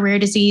they have a rare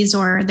disease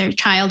or their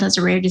child has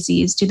a rare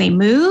disease, do they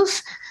move?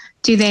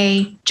 Do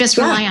they just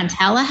rely on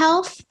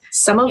telehealth?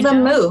 Some of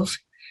them move.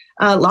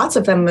 Lots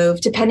of them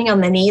move. Depending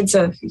on the needs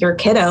of your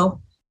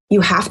kiddo,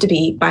 you have to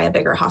be by a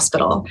bigger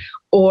hospital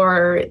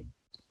or,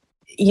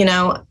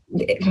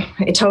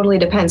 it totally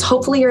depends.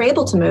 Hopefully you're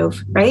able to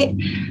move, right?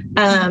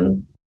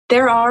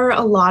 There are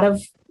a lot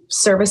of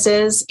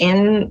services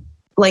in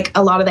like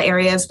a lot of the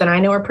areas that I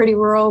know are pretty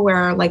rural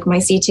where like my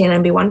CT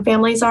and NB1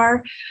 families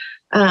are.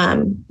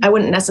 I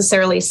wouldn't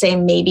necessarily say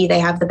maybe they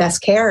have the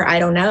best care. I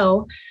don't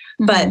know,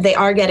 but they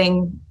are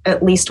getting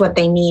at least what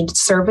they need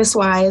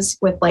service-wise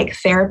with like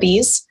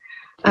therapies.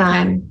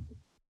 And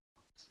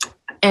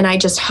I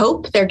just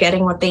hope they're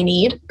getting what they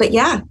need. But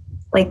yeah,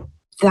 like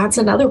that's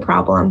another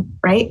problem,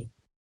 right?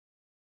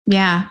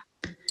 Yeah.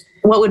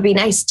 What would be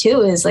nice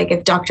too is like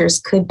if doctors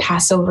could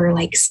pass over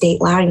like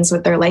state lines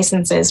with their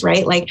licenses,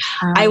 right? Like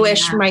I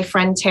wish my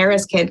friend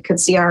Tara's kid could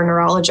see our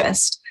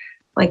neurologist.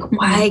 Like,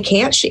 why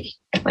can't she?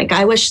 Like,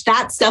 I wish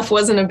that stuff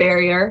wasn't a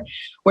barrier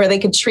where they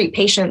could treat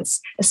patients,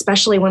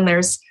 especially when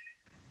there's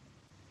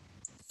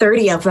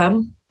 30 of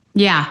them.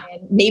 Yeah.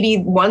 And maybe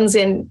one's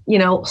in,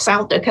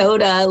 South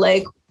Dakota,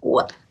 like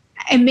what?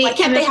 Why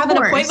can't they have an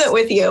appointment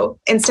with you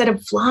instead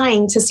of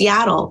flying to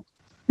Seattle?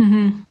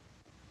 Mm-hmm.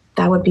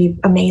 That would be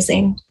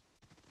amazing.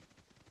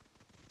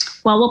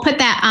 Well, we'll put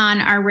that on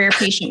our rare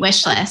patient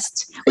wish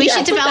list. We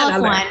should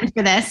develop one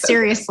for this,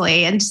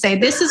 seriously, and say,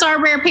 this is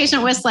our rare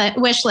patient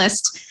wish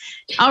list.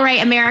 All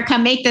right, America,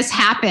 make this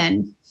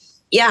happen.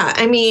 Yeah,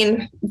 I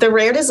mean, the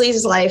rare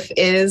disease life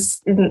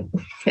it's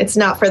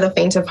not for the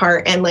faint of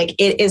heart. And like,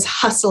 it is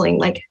hustling.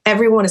 Like,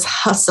 everyone is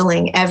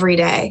hustling every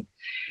day.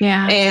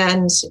 Yeah.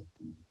 And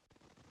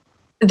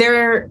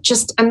they're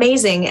just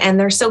amazing. And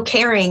they're so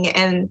caring.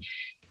 And,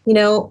 you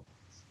know,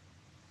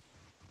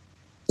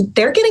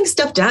 they're getting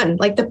stuff done.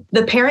 Like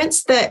the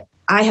parents that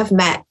I have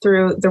met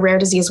through the rare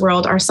disease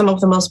world are some of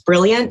the most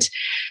brilliant,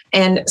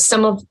 and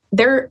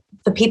they're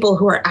the people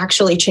who are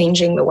actually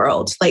changing the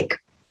world. Like,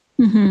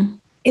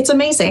 It's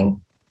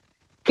amazing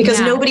because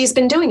nobody's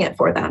been doing it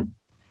for them.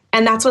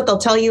 And that's what they'll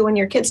tell you when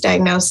your kid's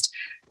diagnosed.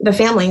 The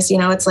families, you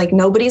know, it's like,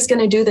 nobody's going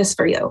to do this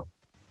for you.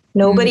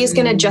 Nobody's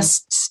going to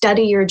just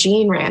study your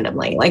gene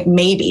randomly, like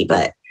maybe,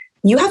 but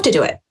you have to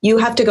do it. You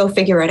have to go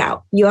figure it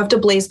out. You have to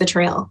blaze the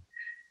trail.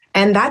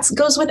 And that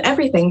goes with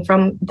everything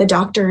from the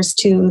doctors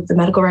to the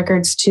medical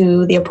records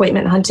to the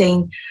appointment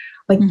hunting.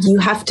 Like, you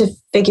have to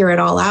figure it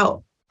all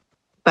out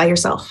by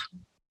yourself.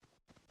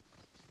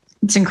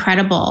 It's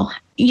incredible.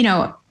 You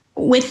know,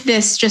 with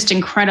this just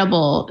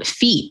incredible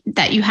feat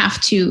that you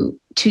have to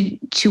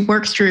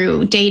work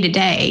through day to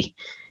day,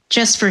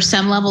 just for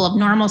some level of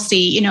normalcy,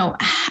 you know,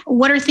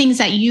 what are things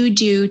that you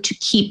do to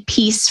keep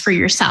peace for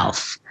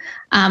yourself?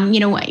 You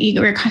know,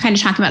 you were kind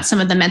of talking about some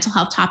of the mental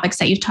health topics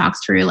that you've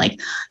talked through. Like,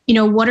 you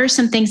know, what are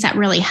some things that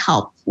really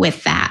help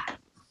with that?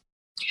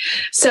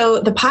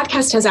 So the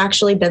podcast has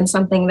actually been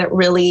something that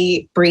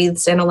really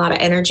breathes in a lot of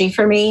energy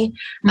for me,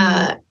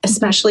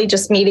 especially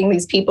just meeting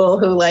these people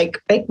who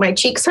like make my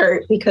cheeks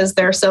hurt because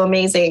they're so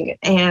amazing.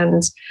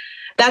 And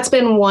that's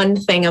been one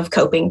thing of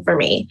coping for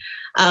me.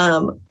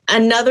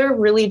 Another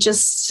really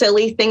just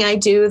silly thing I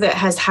do that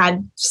has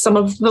had some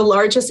of the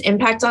largest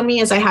impact on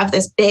me is I have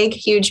this big,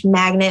 huge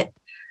magnet,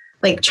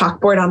 like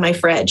chalkboard on my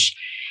fridge.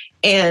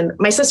 And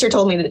my sister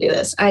told me to do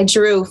this. I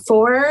drew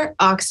 4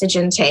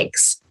 oxygen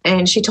tanks,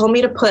 and she told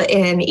me to put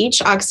in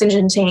each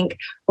oxygen tank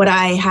what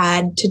I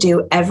had to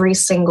do every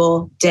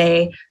single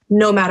day,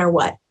 no matter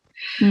what.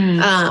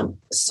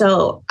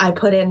 So I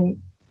put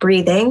in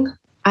breathing.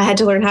 I had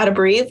to learn how to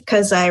breathe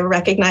because I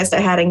recognized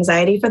I had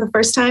anxiety for the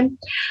first time.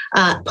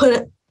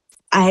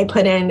 I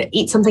put in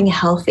eat something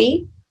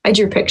healthy. I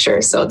drew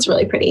pictures, so it's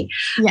really pretty.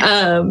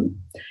 Yeah.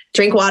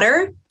 Drink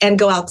water and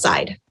go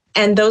outside.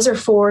 And those are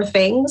 4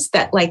 things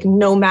that, like,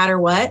 no matter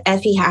what,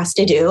 Effie has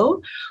to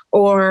do,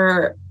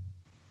 or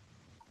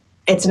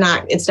it's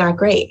not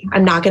great.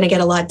 I'm not going to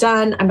get a lot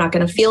done. I'm not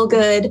going to feel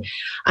good.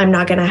 I'm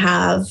not going to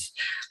have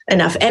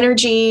enough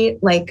energy.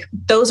 Like,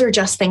 those are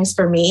just things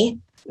for me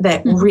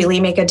that really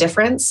make a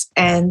difference,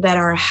 and that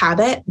are a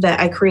habit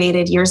that I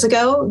created years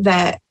ago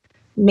that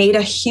made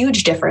a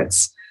huge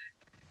difference.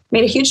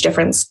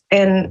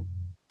 And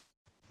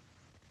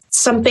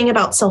something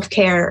about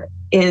self-care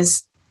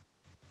is,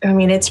 I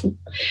mean, it's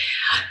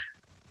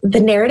the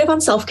narrative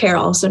on self-care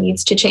also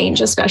needs to change,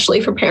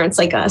 especially for parents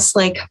like us.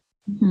 Like,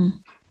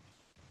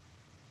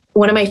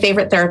 one of my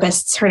favorite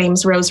therapists, her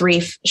name's Rose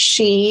Reef.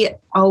 She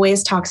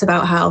always talks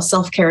about how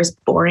self-care is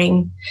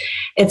boring.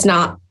 It's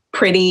not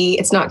pretty.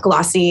 It's not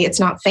glossy. It's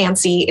not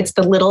fancy. It's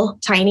the little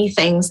tiny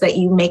things that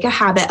you make a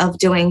habit of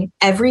doing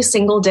every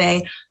single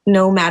day,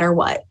 no matter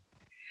what.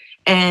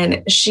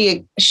 And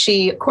she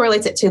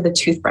correlates it to the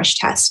toothbrush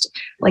test.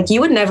 Like, you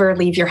would never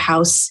leave your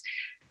house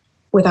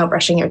without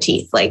brushing your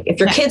teeth. Like, if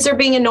your kids are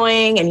being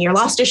annoying and you're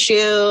lost a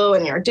shoe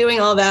and you're doing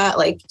all that,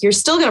 like, you're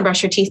still going to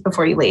brush your teeth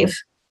before you leave.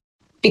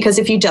 Because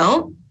if you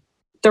don't,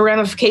 the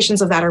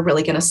ramifications of that are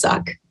really going to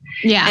suck.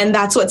 Yeah. And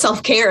that's what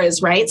self-care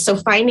is, right? So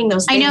finding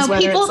those things. I know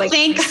people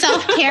think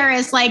self-care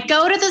is like,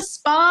 go to the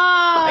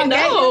spa,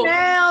 get your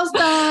nails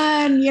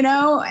done, you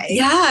know?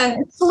 Yeah.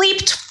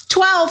 Sleep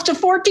 12 to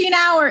 14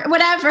 hours,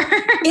 whatever.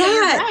 Yeah.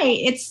 You're right.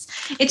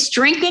 It's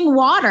drinking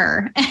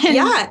water.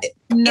 And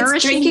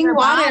nourishing drinking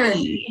water.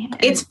 Body.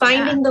 It's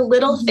finding the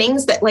little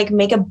things that like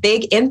make a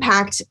big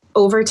impact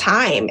over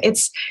time.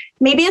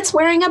 Maybe it's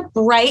wearing a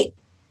bright,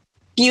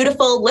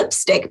 beautiful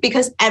lipstick,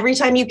 because every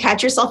time you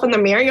catch yourself in the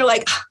mirror, you're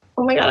like,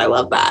 oh my God, I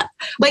love that.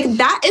 Like,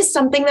 that is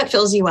something that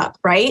fills you up,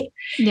 right?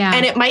 Yeah.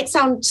 And it might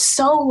sound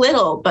so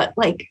little, but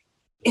like,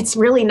 it's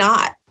really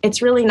not.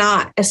 It's really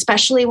not,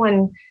 especially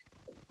when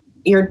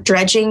you're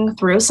dredging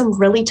through some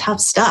really tough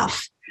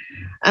stuff.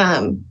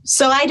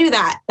 So I do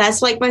that.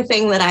 That's like my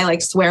thing that I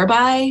like swear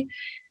by.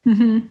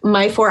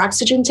 My 4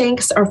 oxygen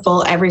tanks are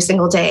full every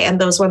single day, and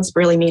those ones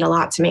really mean a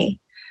lot to me.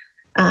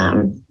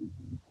 And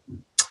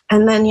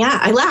then,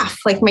 I laugh.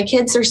 Like, my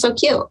kids are so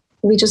cute.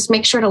 We just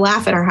make sure to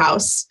laugh at our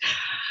house.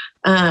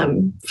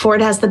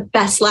 Ford has the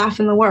best laugh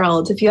in the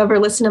world. If you ever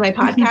listen to my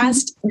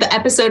podcast, the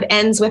episode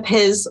ends with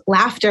his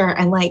laughter,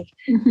 and like,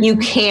 you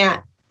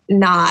can't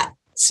not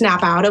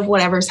snap out of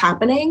whatever's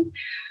happening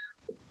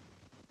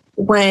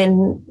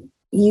when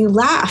you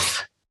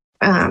laugh.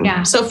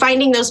 So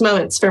finding those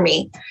moments for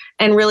me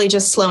and really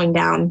just slowing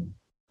down.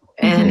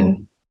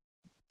 And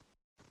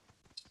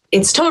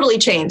it's totally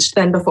changed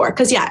than before.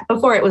 Because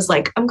before it was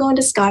like, I'm going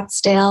to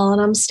Scottsdale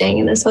and I'm staying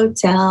in this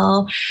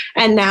hotel.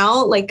 And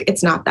now like,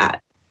 it's not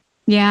that.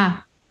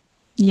 Yeah.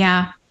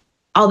 Yeah.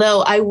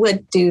 Although I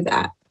would do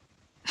that.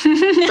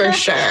 For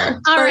sure.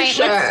 All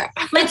right.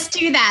 Let's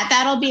do that.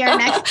 That'll be our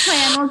next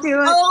plan. We'll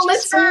do it. Oh,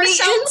 let's meet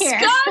in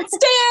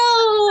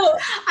Scottsdale.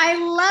 I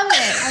love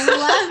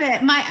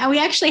it. We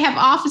actually have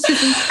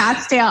offices in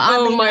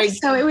Scottsdale.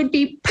 So it would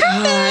be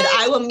perfect. God,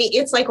 I will meet.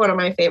 It's like one of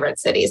my favorite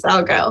cities.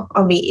 I'll go.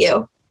 I'll meet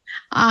you.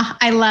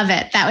 I love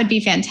it. That would be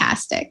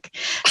fantastic.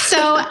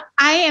 So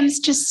I am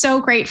just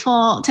so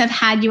grateful to have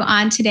had you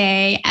on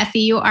today. Effie,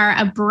 you are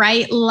a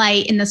bright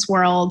light in this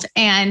world.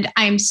 And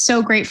I'm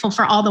so grateful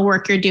for all the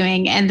work you're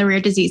doing in the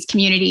rare disease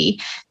community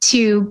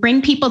to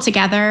bring people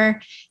together,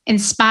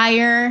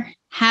 inspire,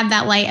 have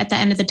that light at the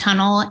end of the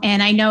tunnel.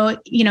 And I know,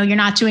 you're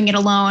not doing it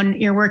alone.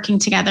 You're working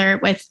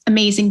together with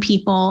amazing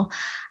people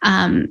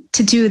to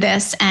do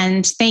this.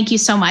 And thank you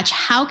so much.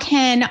 How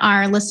can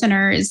our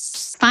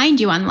listeners find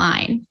you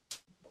online?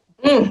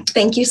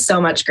 Thank you so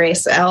much,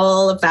 Grace.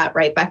 All of that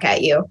right back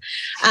at you.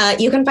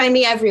 You can find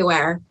me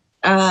everywhere.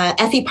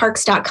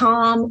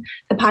 EffieParks.com.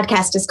 The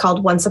podcast is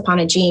called Once Upon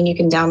a Gene. You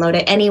can download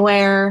it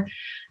anywhere.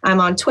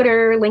 I'm on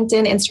Twitter,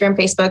 LinkedIn, Instagram,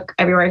 Facebook,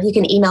 everywhere. You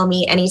can email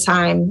me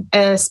anytime,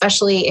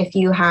 especially if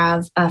you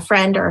have a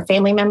friend or a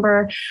family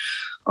member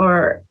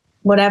or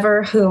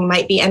whatever who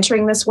might be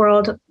entering this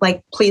world.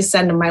 Like, please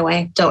send them my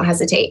way. Don't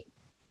hesitate.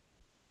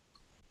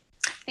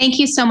 Thank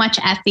you so much,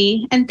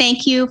 Effie. And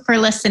thank you for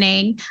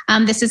listening.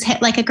 This is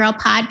Hit Like a Girl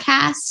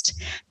podcast.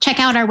 Check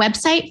out our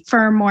website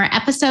for more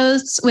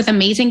episodes with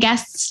amazing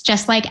guests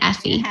just like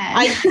Effie.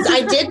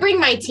 I did bring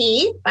my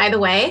tea, by the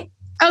way.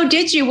 Oh,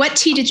 did you? What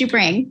tea did you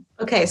bring?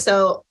 Okay,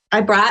 so I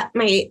brought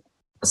my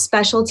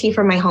special tea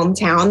from my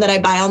hometown that I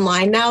buy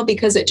online now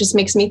because it just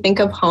makes me think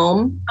of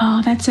home.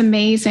 Oh, that's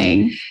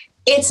amazing.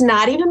 It's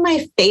not even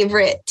my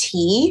favorite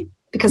tea,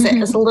 because it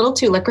is a little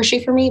too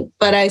licoricey for me,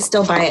 but I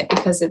still buy it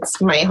because it's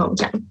my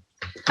hometown.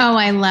 Oh,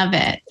 I love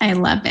it. I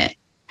love it.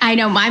 I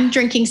know I'm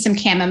drinking some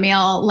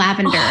chamomile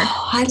lavender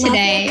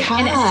today.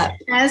 And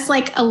it has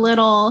like a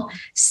little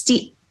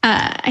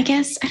I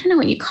guess, I don't know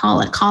what you call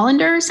it,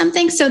 colander or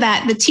something, so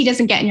that the tea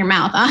doesn't get in your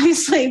mouth,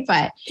 obviously,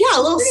 but. Yeah,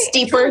 a little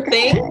steeper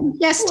thing.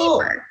 Yeah,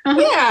 steeper.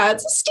 Yeah,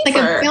 it's a steeper.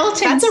 Like a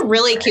built-in. That's a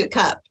really cute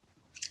cup.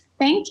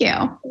 Thank you.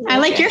 I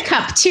like your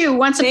cup too.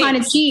 Once Upon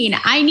a Gene.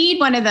 I need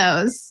one of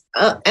those.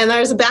 And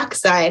there's a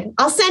backside.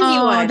 I'll send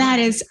you one. That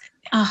is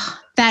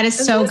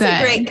so good. It's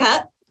a great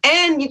cup.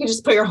 And you can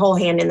just put your whole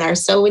hand in there.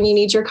 So when you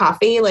need your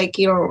coffee, like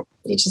you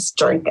just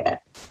drink it.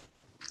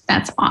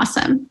 That's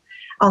awesome.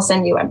 I'll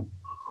send you one.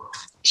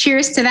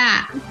 Cheers to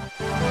that.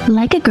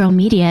 Like a Girl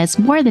Media is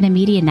more than a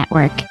media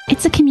network.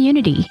 It's a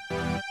community.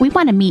 We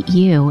want to meet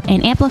you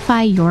and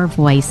amplify your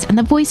voice and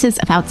the voices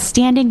of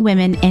outstanding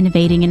women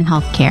innovating in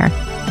healthcare.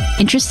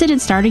 Interested in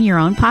starting your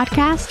own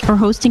podcast or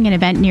hosting an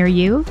event near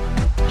you?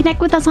 Connect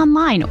with us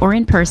online or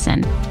in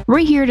person. We're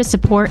here to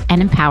support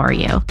and empower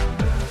you.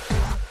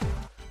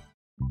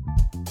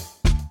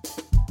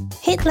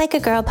 Hit Like a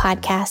Girl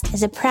podcast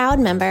is a proud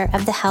member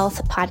of the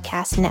Health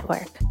Podcast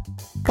Network.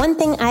 One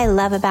thing I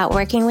love about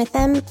working with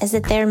them is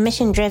that they're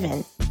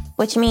mission-driven,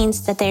 which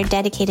means that they're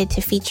dedicated to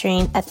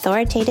featuring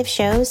authoritative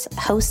shows,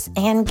 hosts,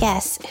 and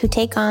guests who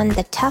take on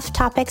the tough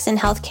topics in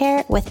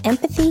healthcare with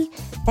empathy,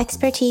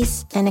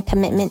 expertise, and a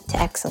commitment to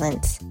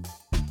excellence.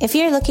 If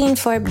you're looking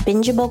for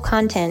bingeable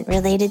content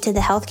related to the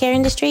healthcare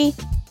industry,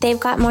 they've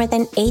got more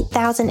than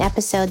 8,000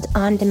 episodes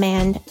on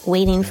demand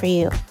waiting for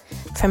you.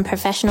 From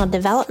professional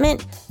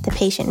development, the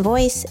patient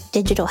voice,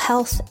 digital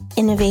health,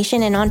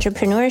 innovation and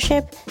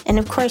entrepreneurship, and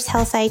of course,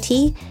 health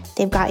IT,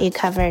 they've got you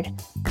covered.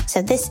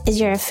 So this is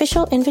your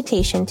official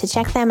invitation to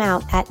check them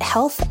out at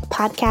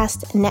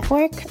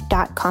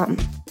healthpodcastnetwork.com.